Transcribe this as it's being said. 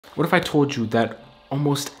What if I told you that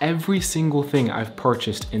almost every single thing I've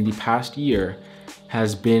purchased in the past year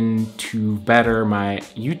has been to better my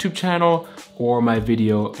YouTube channel or my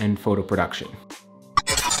video and photo production?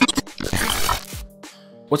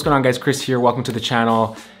 What's going on, guys? Chris here. Welcome to the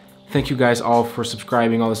channel. Thank you guys all for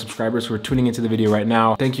subscribing, all the subscribers who are tuning into the video right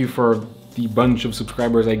now. Thank you for the bunch of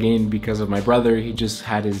subscribers I gained because of my brother. He just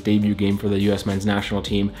had his debut game for the US men's national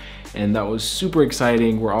team, and that was super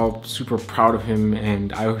exciting. We're all super proud of him,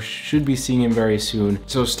 and I should be seeing him very soon.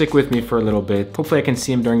 So stick with me for a little bit. Hopefully I can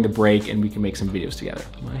see him during the break and we can make some videos together.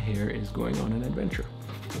 My hair is going on an adventure.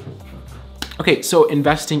 Okay, so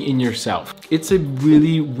investing in yourself. It's a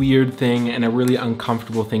really weird thing and a really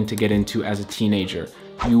uncomfortable thing to get into as a teenager.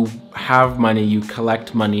 You have money, you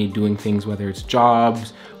collect money doing things, whether it's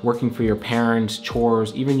jobs, working for your parents,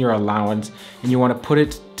 chores, even your allowance, and you want to put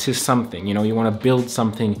it to something, you want to build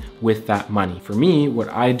something with that money. For me, what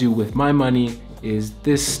I do with my money is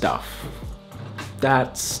this stuff.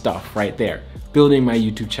 That stuff right there, building my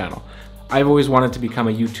YouTube channel. I've always wanted to become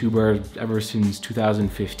a YouTuber ever since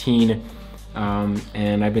 2015.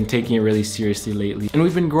 And I've been taking it really seriously lately, and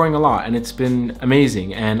we've been growing a lot, and it's been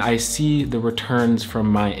amazing, and I see the returns from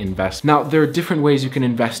my investment. Now, there are different ways you can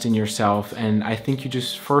invest in yourself, and I think you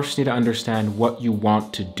just first need to understand what you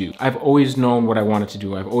want to do. I've always known what I wanted to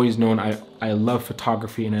do. I've always known I love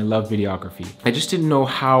photography and I love videography. I just didn't know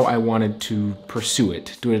how I wanted to pursue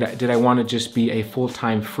it. Did I want to just be a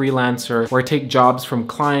full-time freelancer or take jobs from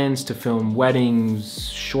clients to film weddings,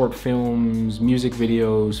 short films, music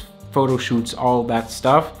videos, photo shoots, all that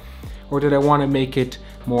stuff? Or did I want to make it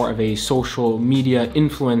more of a social media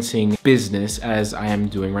influencing business as I am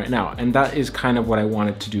doing right now? And that is kind of what I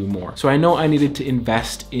wanted to do more. So I know I needed to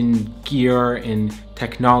invest in gear, in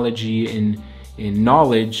technology, in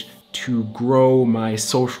knowledge to grow my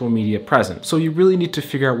social media presence. So you really need to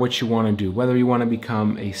figure out what you want to do, whether you want to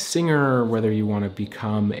become a singer, whether you want to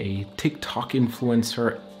become a TikTok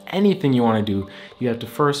influencer, anything you want to do, you have to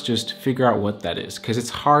first just figure out what that is, because it's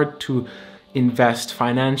hard to invest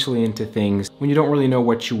financially into things when you don't really know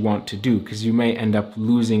what you want to do, because you may end up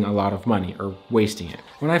losing a lot of money or wasting it.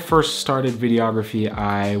 When I first started videography,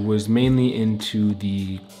 I was mainly into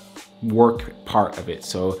the work part of it,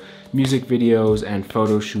 so music videos and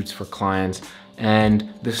photo shoots for clients,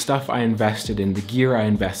 and the stuff I invested in, the gear I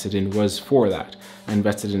invested in was for that. I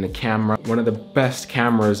invested in a camera, one of the best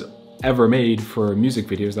cameras ever made for music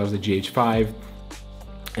videos. That was the GH5,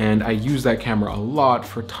 and I used that camera a lot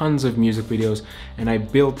for tons of music videos, and I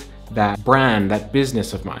built that brand, that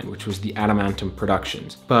business of mine, which was the Adamantum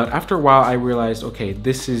Productions. But after a while I realized, okay,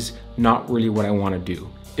 this is not really what I want to do.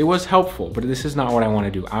 It was helpful, but this is not what I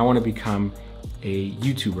want to do. I want to become a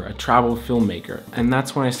YouTuber, a travel filmmaker, and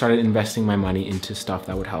that's when I started investing my money into stuff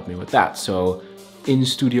that would help me with that. So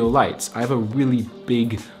in-studio lights. I have a really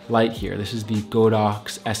big light here. This is the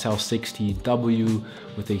Godox SL60W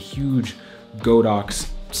with a huge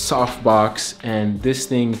Godox softbox, and this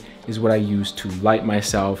thing is what I use to light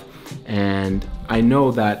myself. And I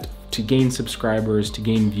know that to gain subscribers, to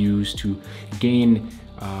gain views, to gain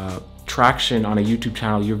traction on a YouTube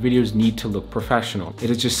channel, your videos need to look professional. It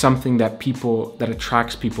is just something that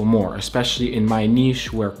attracts people more, especially in my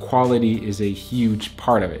niche where quality is a huge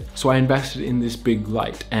part of it. So I invested in this big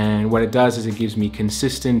light, and what it does is it gives me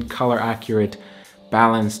consistent, color accurate,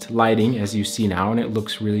 balanced lighting, as you see now, and it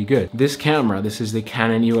looks really good. This camera, this is the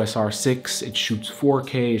Canon EOS R6. It shoots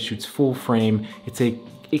 4K, it shoots full frame. It's a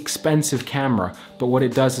expensive camera, but what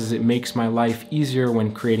it does is it makes my life easier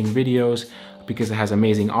when creating videos, because it has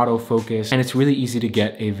amazing autofocus, and it's really easy to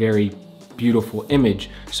get a very beautiful image.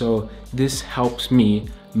 So this helps me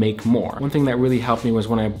make more. One thing that really helped me was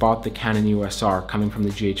when I bought the Canon EOS R coming from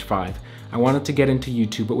the GH5. I wanted to get into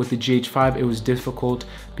YouTube, but with the GH5 it was difficult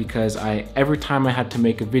because every time I had to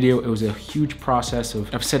make a video, it was a huge process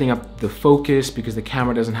of setting up the focus, because the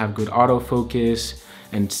camera doesn't have good autofocus,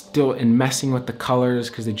 and still in messing with the colors,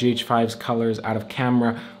 because the GH5's colors out of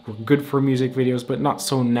camera were good for music videos, but not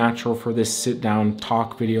so natural for this sit down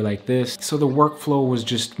talk video like this. So the workflow was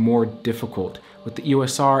just more difficult. With the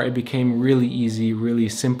EOS R, it became really easy, really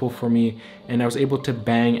simple for me, and I was able to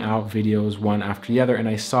bang out videos one after the other, and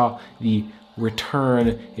I saw the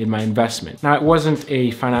return in my investment. Now, it wasn't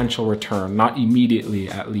a financial return, not immediately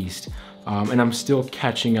at least, and I'm still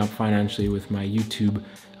catching up financially with my YouTube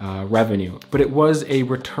revenue. But it was a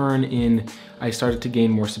return in, I started to gain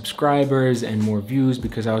more subscribers and more views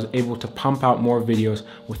because I was able to pump out more videos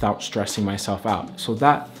without stressing myself out. So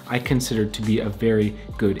that I considered to be a very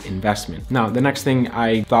good investment. Now, the next thing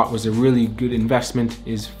I thought was a really good investment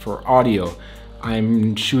is for audio.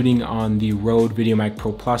 I'm shooting on the Rode VideoMic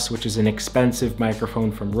Pro Plus, which is an expensive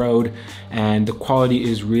microphone from Rode, and the quality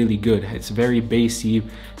is really good. It's very bassy,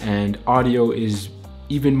 and audio is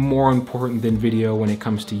even more important than video when it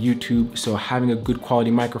comes to YouTube. So having a good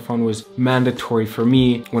quality microphone was mandatory for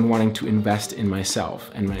me when wanting to invest in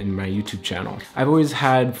myself and in my YouTube channel. I've always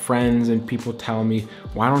had friends and people tell me,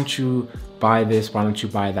 why don't you buy this, why don't you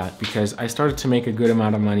buy that? Because I started to make a good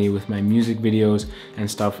amount of money with my music videos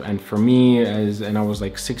and stuff. And for me, and I was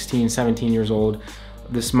like 16, 17 years old,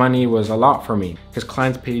 this money was a lot for me because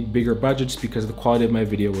clients paid bigger budgets because the quality of my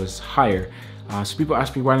video was higher. So people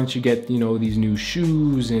ask me, why don't you get, you know, these new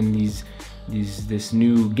shoes and this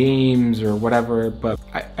new games or whatever, but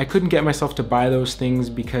I couldn't get myself to buy those things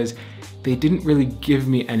because they didn't really give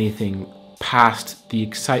me anything past the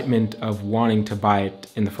excitement of wanting to buy it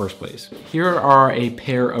in the first place. Here are a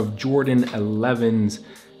pair of Jordan 11s.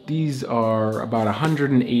 These are about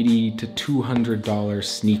 $180 to $200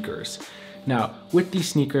 sneakers. Now, with these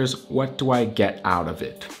sneakers, what do I get out of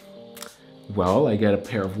it? Well, I get a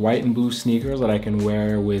pair of white and blue sneakers that I can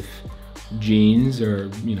wear with jeans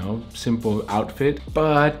or, you know, simple outfit.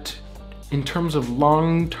 But in terms of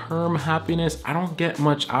long-term happiness, I don't get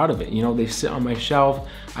much out of it. You know, they sit on my shelf,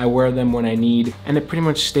 I wear them when I need, and it pretty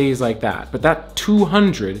much stays like that. But that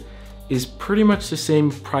 200 is pretty much the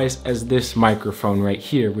same price as this microphone right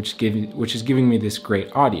here, which is giving me this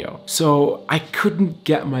great audio. So I couldn't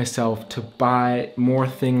get myself to buy more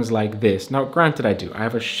things like this. Now, granted I do. I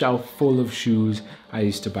have a shelf full of shoes. I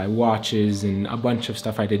used to buy watches and a bunch of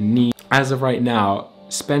stuff I didn't need. As of right now,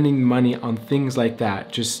 spending money on things like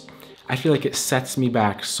that, I feel like it sets me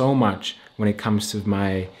back so much when it comes to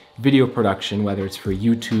my video production, whether it's for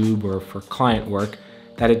YouTube or for client work,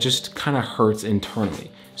 that it just kind of hurts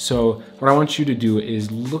internally. So what I want you to do is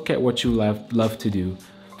look at what you love to do,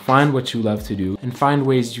 find what you love to do, and find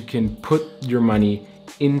ways you can put your money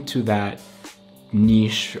into that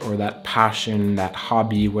niche or that passion, that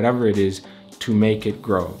hobby, whatever it is, to make it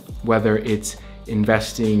grow. Whether it's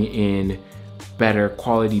investing in better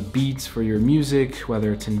quality beats for your music,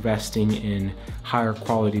 whether it's investing in higher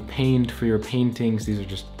quality paint for your paintings. These are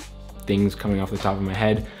just things coming off the top of my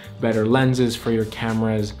head. Better lenses for your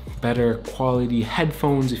cameras, better quality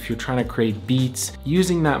headphones if you're trying to create beats,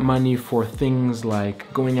 using that money for things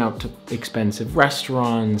like going out to expensive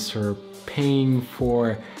restaurants or paying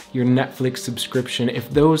for your Netflix subscription.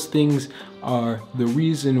 If those things are the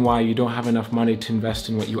reason why you don't have enough money to invest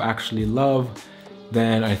in what you actually love,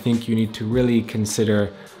 then I think you need to really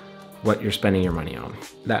consider what you're spending your money on.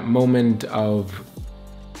 That moment of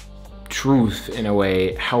truth, in a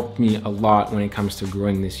way, helped me a lot when it comes to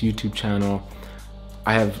growing this YouTube channel.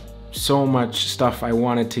 I have so much stuff I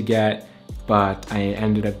wanted to get, but I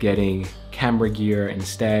ended up getting camera gear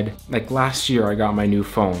instead. Like last year I got my new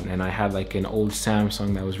phone and I had like an old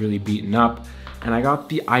Samsung that was really beaten up, and I got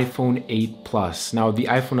the iPhone 8 Plus. Now the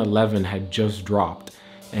iPhone 11 had just dropped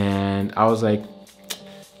and I was like,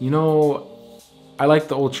 you know, I like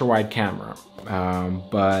the ultra wide camera,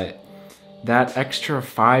 but that extra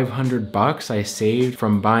 500 bucks I saved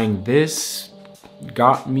from buying this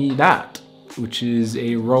got me that, which is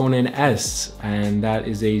a Ronin S, and that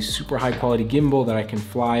is a super high quality gimbal that I can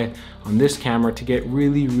fly on this camera to get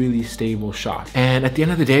really, really stable shots. And at the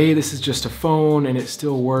end of the day, this is just a phone and it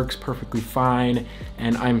still works perfectly fine.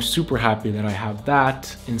 And I'm super happy that I have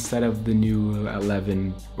that instead of the new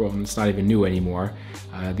 11, well, it's not even new anymore,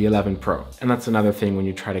 the 11 Pro. And that's another thing when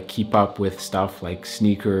you try to keep up with stuff like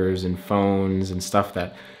sneakers and phones and stuff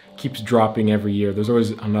that keeps dropping every year. There's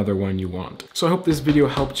always another one you want. So I hope this video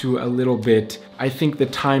helped you a little bit. I think the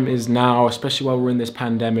time is now, especially while we're in this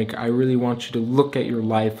pandemic. I really want you to look at your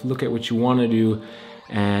life, look at what you want to do,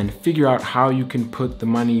 and figure out how you can put the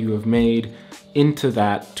money you have made into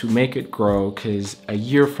that to make it grow, because a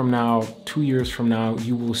year from now, 2 years from now,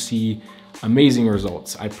 you will see amazing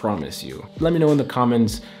results, I promise you. Let me know in the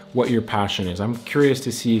comments what your passion is. I'm curious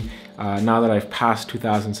to see, now that I've passed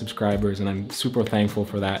 2,000 subscribers, and I'm super thankful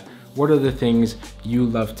for that, what are the things you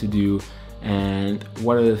love to do and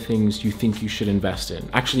what are the things you think you should invest in?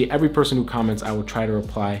 Actually, every person who comments, I will try to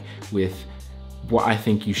reply with what I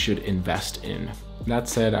think you should invest in. That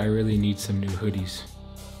said, I really need some new hoodies.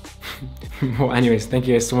 Well, anyways, thank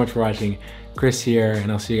you guys so much for watching. Chris here,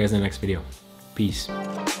 and I'll see you guys in the next video. Peace.